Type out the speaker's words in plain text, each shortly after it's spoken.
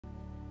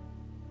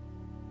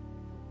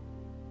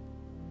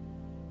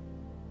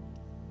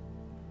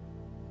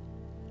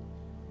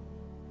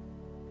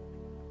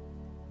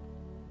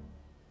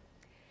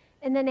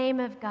In the name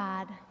of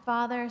God,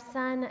 Father,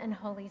 Son, and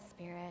Holy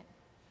Spirit.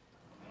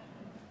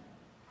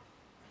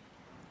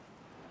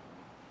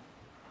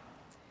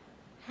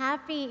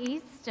 Happy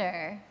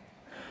Easter.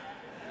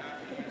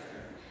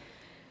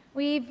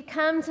 We've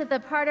come to the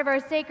part of our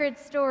sacred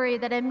story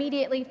that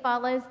immediately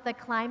follows the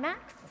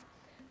climax,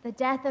 the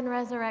death and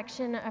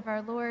resurrection of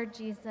our Lord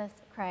Jesus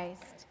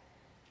Christ.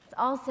 It's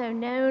also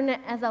known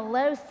as a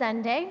low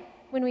Sunday,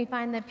 when we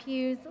find the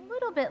pews a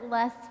little bit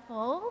less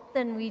full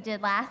than we did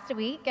last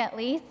week, at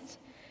least.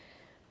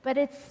 But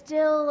it's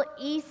still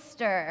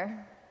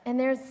Easter, and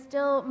there's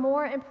still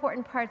more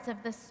important parts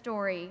of the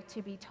story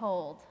to be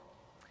told.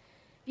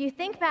 If you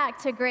think back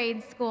to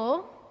grade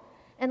school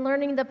and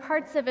learning the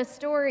parts of a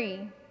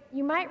story,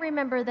 you might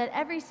remember that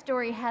every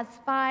story has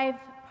 5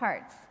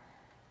 parts: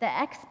 the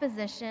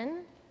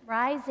exposition,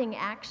 rising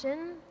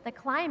action, the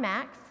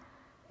climax,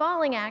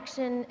 falling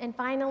action, and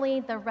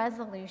finally the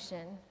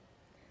resolution.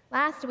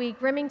 Last week,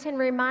 Remington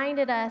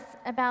reminded us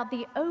about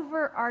the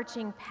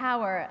overarching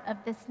power of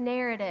this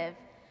narrative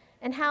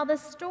and how the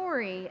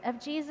story of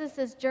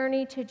Jesus'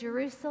 journey to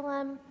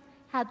Jerusalem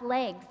had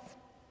legs.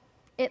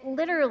 It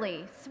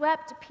literally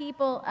swept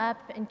people up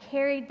and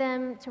carried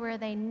them to where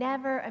they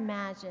never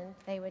imagined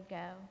they would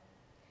go.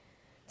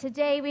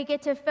 Today, we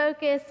get to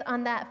focus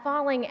on that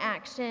falling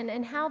action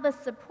and how the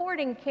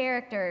supporting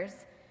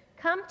characters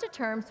come to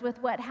terms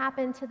with what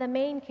happened to the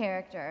main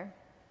character.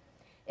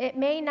 It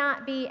may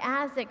not be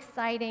as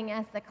exciting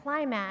as the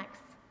climax,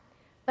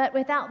 but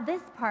without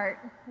this part,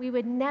 we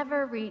would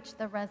never reach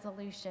the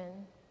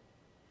resolution.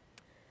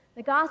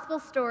 The gospel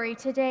story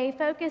today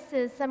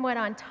focuses somewhat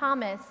on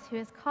Thomas, who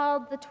is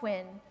called the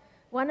twin,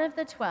 one of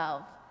the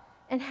 12,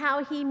 and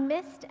how he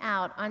missed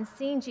out on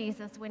seeing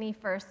Jesus when he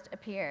first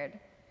appeared,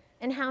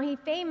 and how he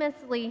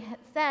famously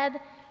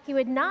said he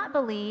would not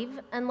believe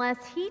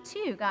unless he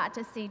too got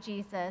to see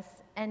Jesus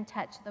and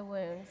touch the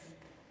wounds.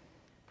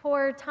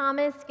 Poor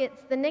Thomas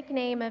gets the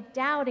nickname of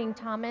Doubting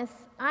Thomas,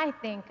 I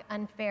think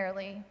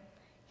unfairly.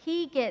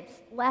 He gets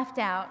left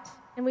out,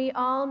 and we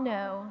all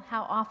know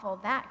how awful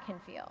that can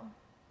feel.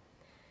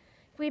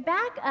 If we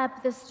back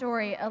up the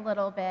story a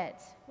little bit,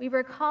 we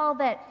recall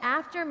that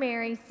after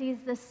Mary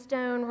sees the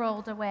stone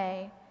rolled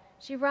away,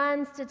 she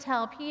runs to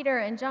tell Peter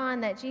and John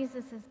that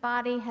Jesus'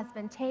 body has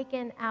been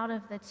taken out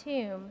of the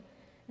tomb,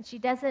 and she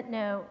doesn't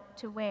know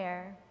to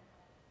where.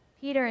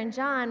 Peter and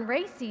John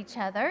race each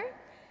other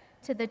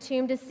to the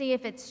tomb to see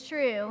if it's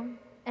true,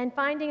 and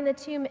finding the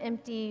tomb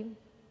empty,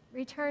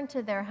 return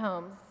to their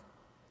homes.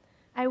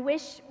 I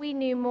wish we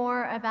knew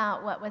more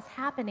about what was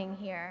happening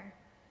here.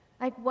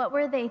 Like, what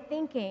were they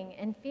thinking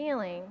and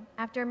feeling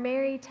after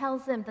Mary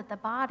tells them that the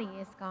body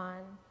is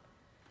gone?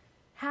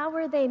 How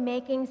were they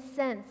making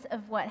sense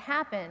of what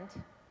happened?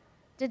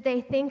 Did they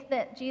think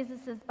that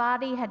Jesus'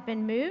 body had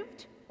been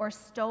moved or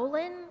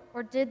stolen,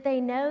 or did they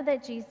know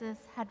that Jesus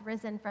had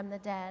risen from the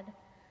dead?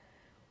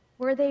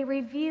 Were they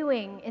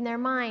reviewing in their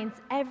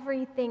minds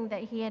everything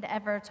that he had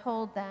ever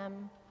told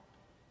them?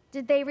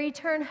 Did they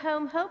return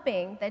home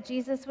hoping that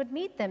Jesus would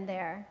meet them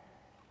there?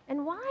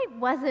 And why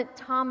wasn't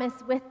Thomas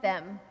with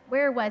them?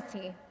 Where was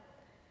he?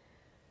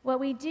 What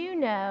we do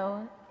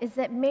know is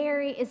that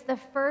Mary is the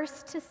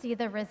first to see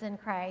the risen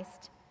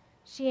Christ.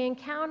 She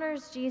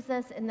encounters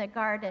Jesus in the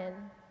garden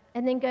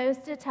and then goes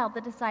to tell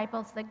the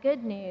disciples the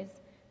good news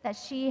that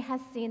she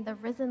has seen the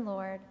risen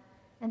Lord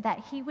and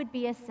that he would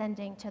be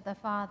ascending to the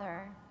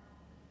Father.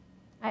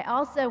 I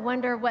also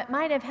wonder what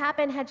might have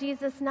happened had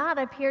Jesus not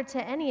appeared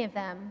to any of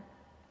them.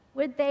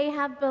 Would they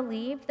have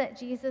believed that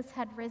Jesus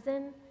had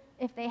risen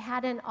if they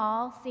hadn't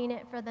all seen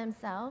it for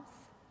themselves?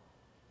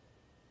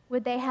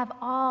 Would they have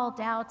all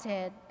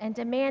doubted and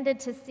demanded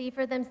to see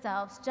for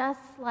themselves,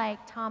 just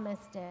like Thomas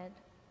did?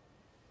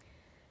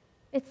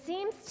 It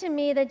seems to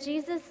me that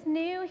Jesus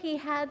knew he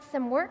had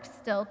some work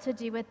still to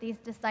do with these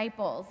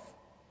disciples.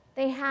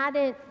 They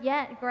hadn't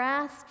yet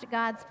grasped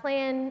God's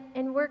plan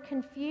and were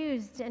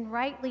confused and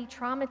rightly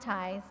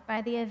traumatized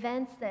by the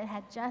events that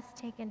had just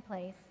taken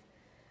place.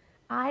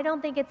 I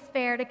don't think it's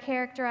fair to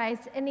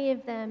characterize any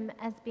of them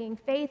as being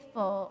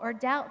faithful or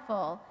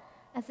doubtful,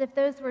 as if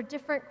those were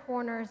different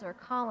corners or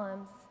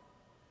columns.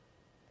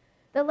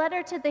 The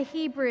letter to the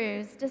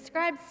Hebrews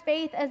describes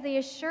faith as the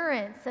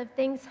assurance of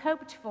things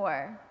hoped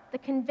for, the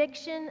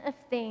conviction of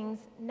things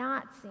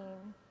not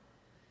seen.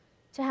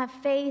 To have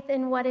faith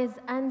in what is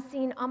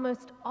unseen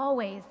almost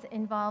always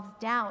involves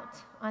doubt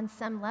on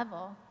some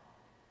level.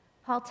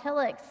 Paul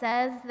Tillich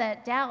says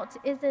that doubt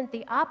isn't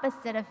the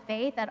opposite of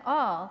faith at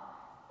all.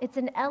 It's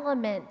an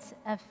element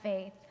of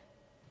faith.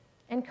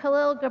 And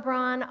Khalil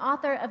Gibran,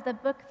 author of the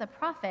book The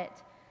Prophet,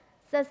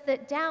 says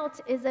that doubt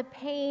is a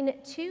pain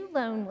too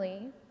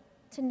lonely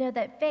to know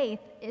that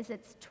faith is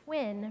its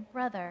twin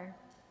brother.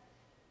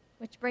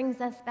 Which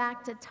brings us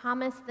back to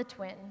Thomas the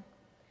twin.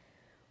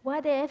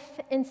 What if,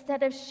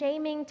 instead of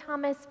shaming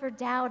Thomas for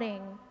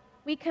doubting,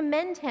 we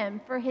commend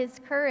him for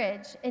his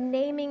courage in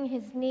naming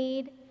his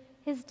need,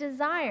 his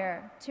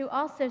desire to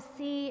also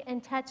see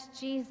and touch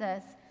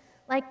Jesus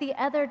like the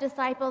other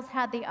disciples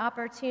had the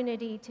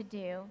opportunity to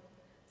do,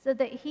 so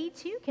that he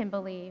too can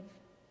believe?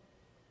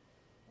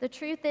 The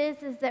truth is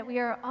that we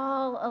are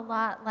all a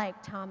lot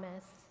like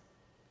Thomas.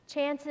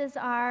 Chances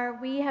are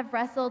we have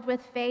wrestled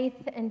with faith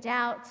and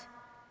doubt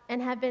and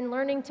have been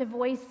learning to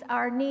voice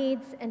our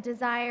needs and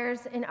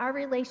desires in our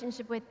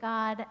relationship with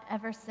God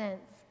ever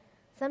since,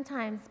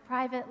 sometimes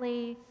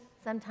privately,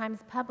 sometimes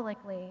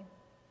publicly.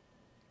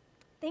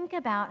 Think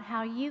about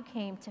how you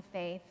came to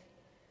faith.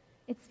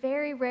 It's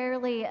very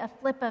rarely a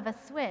flip of a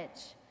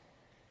switch.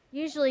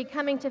 Usually,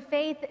 coming to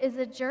faith is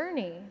a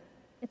journey.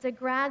 It's a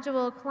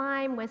gradual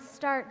climb with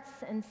starts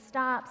and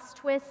stops,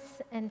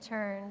 twists and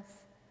turns.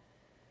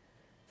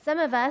 Some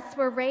of us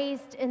were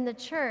raised in the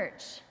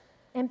church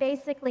and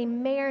basically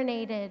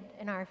marinated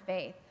in our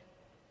faith.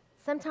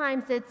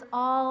 Sometimes it's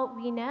all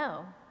we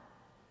know.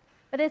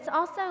 But it's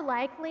also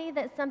likely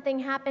that something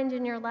happened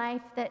in your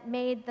life that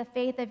made the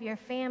faith of your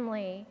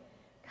family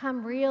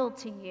come real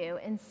to you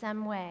in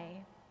some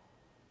way.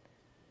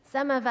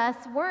 Some of us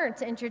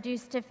weren't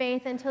introduced to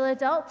faith until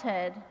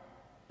adulthood,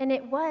 and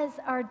it was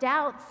our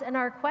doubts and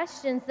our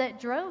questions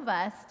that drove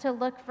us to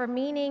look for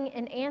meaning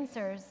and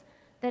answers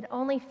that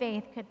only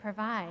faith could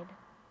provide.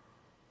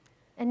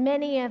 And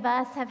many of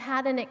us have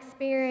had an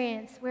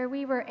experience where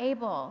we were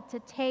able to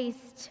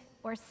taste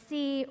or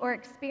see or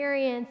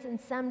experience in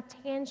some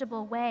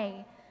tangible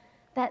way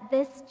that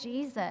this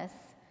Jesus,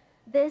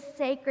 this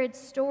sacred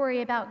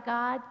story about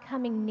God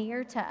coming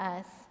near to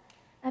us,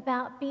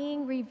 about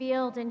being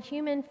revealed in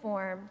human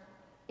form,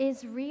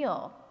 is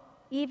real,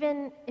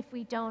 even if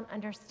we don't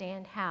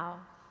understand how.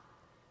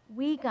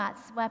 We got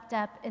swept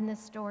up in the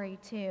story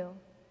too.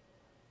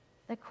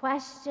 The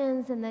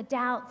questions and the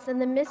doubts and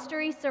the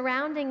mystery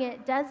surrounding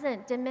it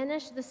doesn't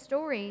diminish the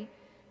story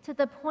to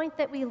the point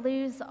that we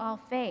lose all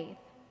faith.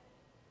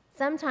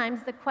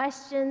 Sometimes the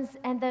questions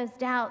and those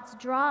doubts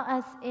draw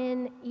us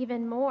in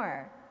even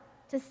more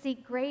to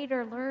seek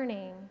greater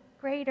learning,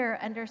 greater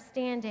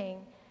understanding,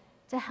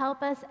 to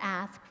help us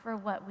ask for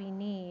what we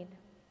need.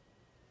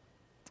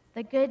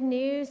 The good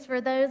news for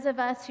those of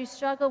us who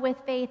struggle with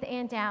faith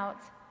and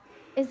doubt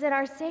is that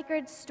our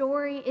sacred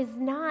story is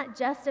not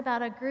just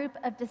about a group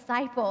of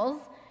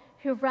disciples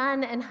who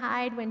run and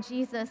hide when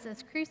Jesus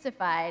is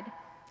crucified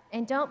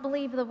and don't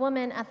believe the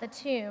woman at the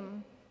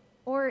tomb,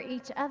 or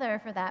each other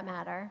for that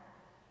matter.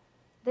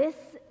 This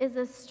is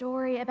a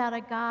story about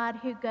a God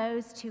who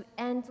goes to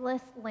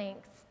endless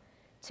lengths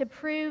to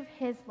prove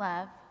his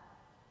love,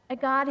 a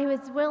God who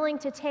is willing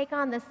to take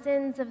on the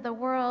sins of the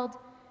world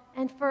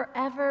and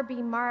forever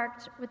be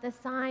marked with the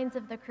signs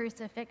of the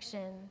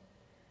crucifixion,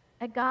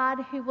 a God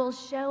who will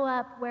show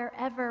up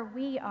wherever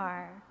we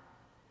are,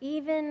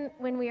 even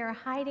when we are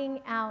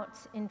hiding out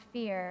in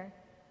fear,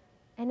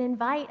 and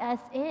invite us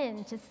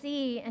in to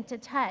see and to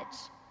touch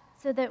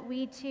so that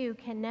we too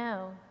can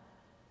know.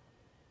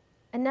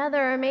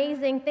 Another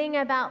amazing thing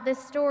about this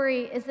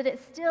story is that it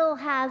still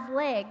has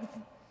legs.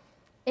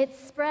 It's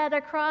spread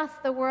across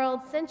the world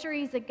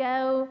centuries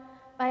ago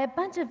by a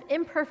bunch of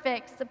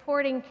imperfect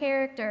supporting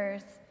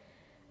characters,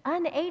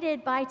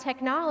 unaided by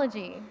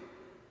technology,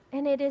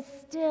 and it is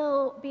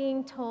still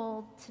being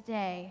told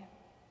today.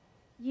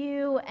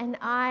 You and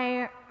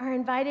I are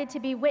invited to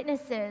be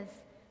witnesses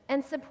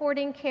and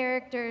supporting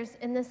characters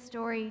in the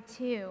story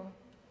too.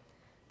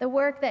 The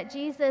work that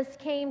Jesus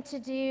came to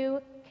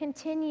do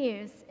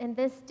continues in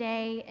this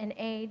day and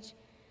age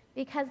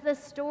because the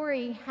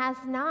story has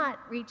not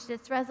reached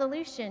its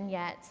resolution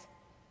yet.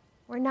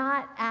 We're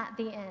not at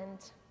the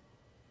end.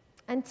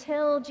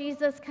 Until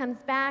Jesus comes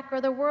back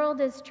or the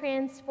world is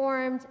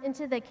transformed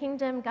into the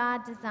kingdom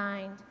God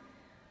designed,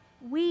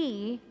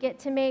 we get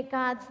to make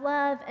God's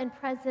love and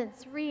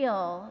presence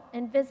real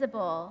and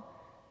visible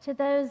to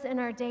those in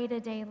our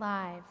day-to-day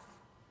lives.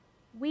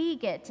 We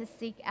get to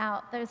seek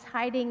out those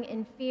hiding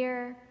in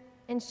fear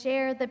and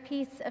share the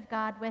peace of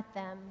God with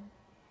them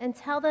and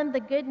tell them the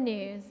good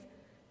news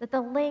that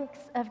the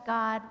lengths of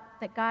God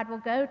that God will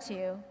go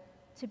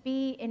to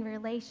be in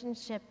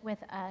relationship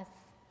with us.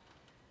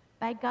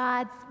 By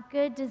God's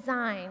good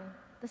design,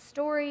 the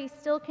story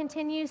still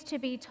continues to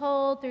be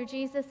told through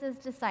Jesus'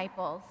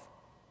 disciples,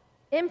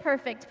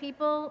 imperfect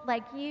people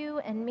like you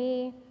and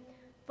me,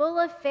 full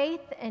of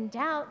faith and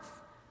doubts,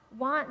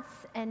 wants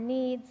and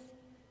needs,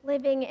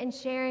 living and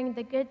sharing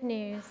the good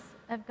news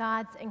of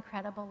God's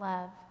incredible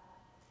love.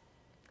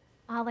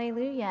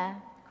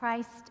 Alleluia,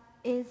 Christ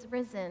is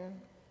risen.